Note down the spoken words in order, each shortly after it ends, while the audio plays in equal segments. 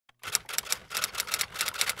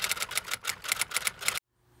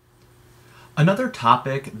Another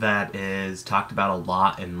topic that is talked about a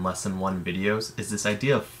lot in Lesson 1 videos is this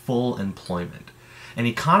idea of full employment. An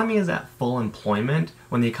economy is at full employment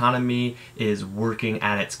when the economy is working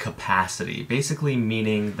at its capacity, basically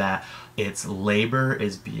meaning that its labor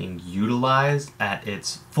is being utilized at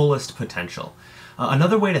its fullest potential.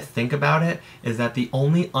 Another way to think about it is that the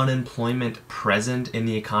only unemployment present in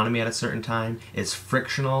the economy at a certain time is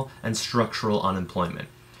frictional and structural unemployment.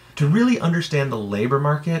 To really understand the labor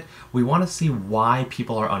market, we want to see why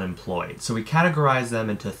people are unemployed. So we categorize them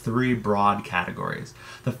into three broad categories.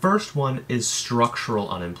 The first one is structural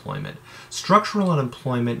unemployment. Structural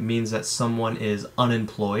unemployment means that someone is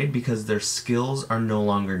unemployed because their skills are no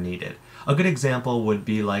longer needed. A good example would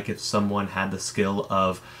be like if someone had the skill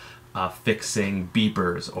of fixing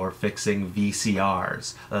beepers or fixing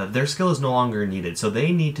VCRs. Their skill is no longer needed, so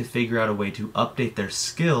they need to figure out a way to update their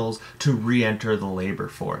skills to re-enter the labor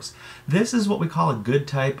force. This is what we call a good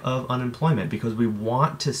type of unemployment because we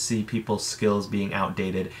want to see people's skills being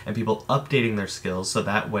outdated and people updating their skills so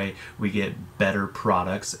that way we get better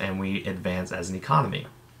products and we advance as an economy.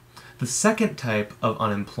 The second type of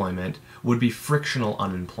unemployment would be frictional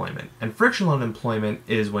unemployment. And frictional unemployment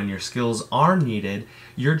is when your skills are needed,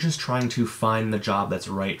 you're just trying to find the job that's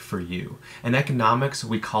right for you. In economics,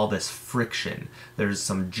 we call this friction. There's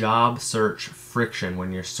some job search friction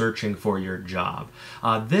when you're searching for your job.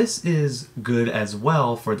 This is good as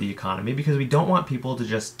well for the economy because we don't want people to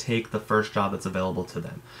just take the first job that's available to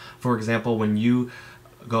them. For example, when you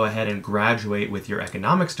go ahead and graduate with your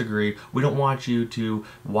economics degree, we don't want you to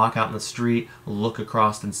walk out in the street, look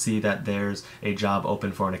across and see that there's a job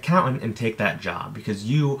open for an accountant and take that job because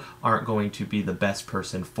you aren't going to be the best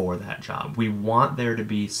person for that job. We want there to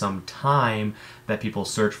be some time that people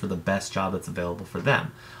search for the best job that's available for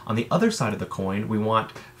them. On the other side of the coin, we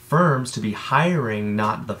want firms to be hiring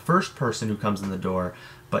not the first person who comes in the door,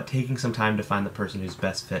 but taking some time to find the person who's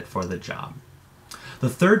best fit for the job. The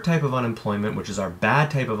third type of unemployment, which is our bad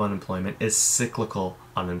type of unemployment, is cyclical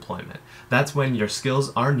unemployment. That's when your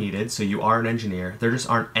skills are needed, so you are an engineer, there just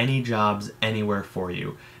aren't any jobs anywhere for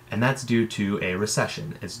you. And that's due to a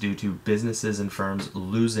recession. It's due to businesses and firms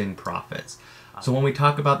losing profits. So when we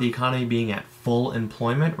talk about the economy being at full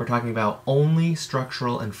employment, we're talking about only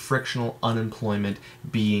structural and frictional unemployment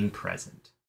being present.